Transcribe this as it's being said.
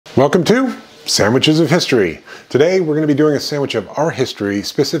Welcome to Sandwiches of History. Today we're going to be doing a sandwich of our history,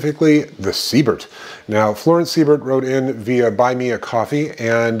 specifically the Siebert. Now, Florence Siebert wrote in via Buy Me a Coffee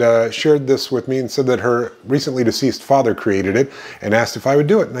and shared this with me and said that her recently deceased father created it and asked if I would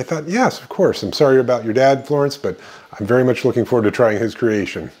do it. And I thought, yes, of course. I'm sorry about your dad, Florence, but I'm very much looking forward to trying his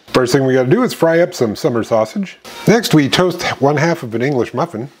creation. First thing we got to do is fry up some summer sausage. Next, we toast 1/2 of an English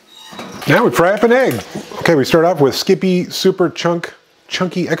muffin. Now we fry up an egg. Okay, we start off with Skippy Super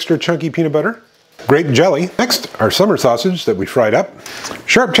extra chunky peanut butter, grape jelly. Next, our summer sausage that we fried up,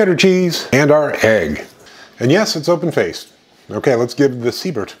 sharp cheddar cheese, and our egg. And yes, it's open-faced. Okay, let's give the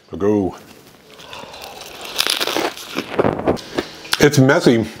Siebert a go. It's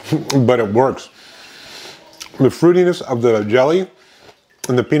messy, but it works. The fruitiness of the jelly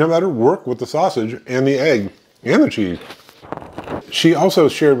and the peanut butter work with the sausage and the egg and the cheese. She also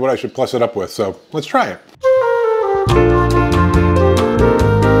shared what I should plus it up with, so let's try it.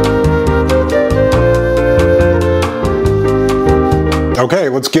 Okay,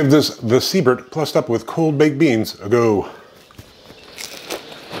 let's give this the Siebert plussed up with cold baked beans a go.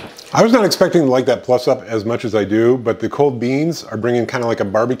 I was not expecting to like that plus up as much as I do, but the cold beans are bringing kind of like a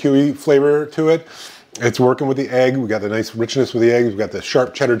barbecue-y flavor to it. It's working with the egg. We got the nice richness with the eggs. We got the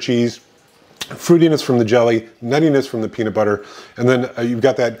sharp cheddar cheese, fruitiness from the jelly, nuttiness from the peanut butter, and then you've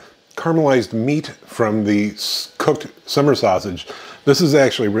got that caramelized meat from the cooked summer sausage. This is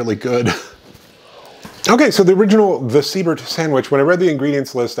actually really good. Okay, so the original The Siebert sandwich, when I read the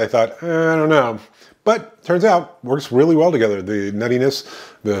ingredients list, I thought, I don't know. But turns out, works really well together. The nuttiness,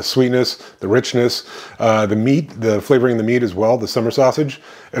 the sweetness, the richness, the meat, the flavoring of the meat as well, the summer sausage,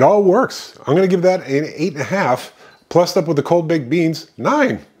 it all works. I'm gonna give that an 8.5, plussed up with the cold baked beans,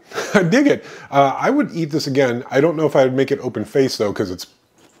 9. I dig it. I would eat this again. I don't know if I would make it open face though, because it's,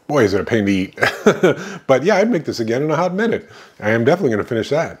 boy, is it a pain to eat. But yeah, I'd make this again in a hot minute. I am definitely gonna finish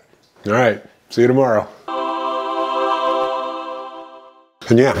that. All right. See you tomorrow.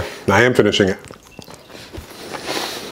 And yeah, I am finishing it.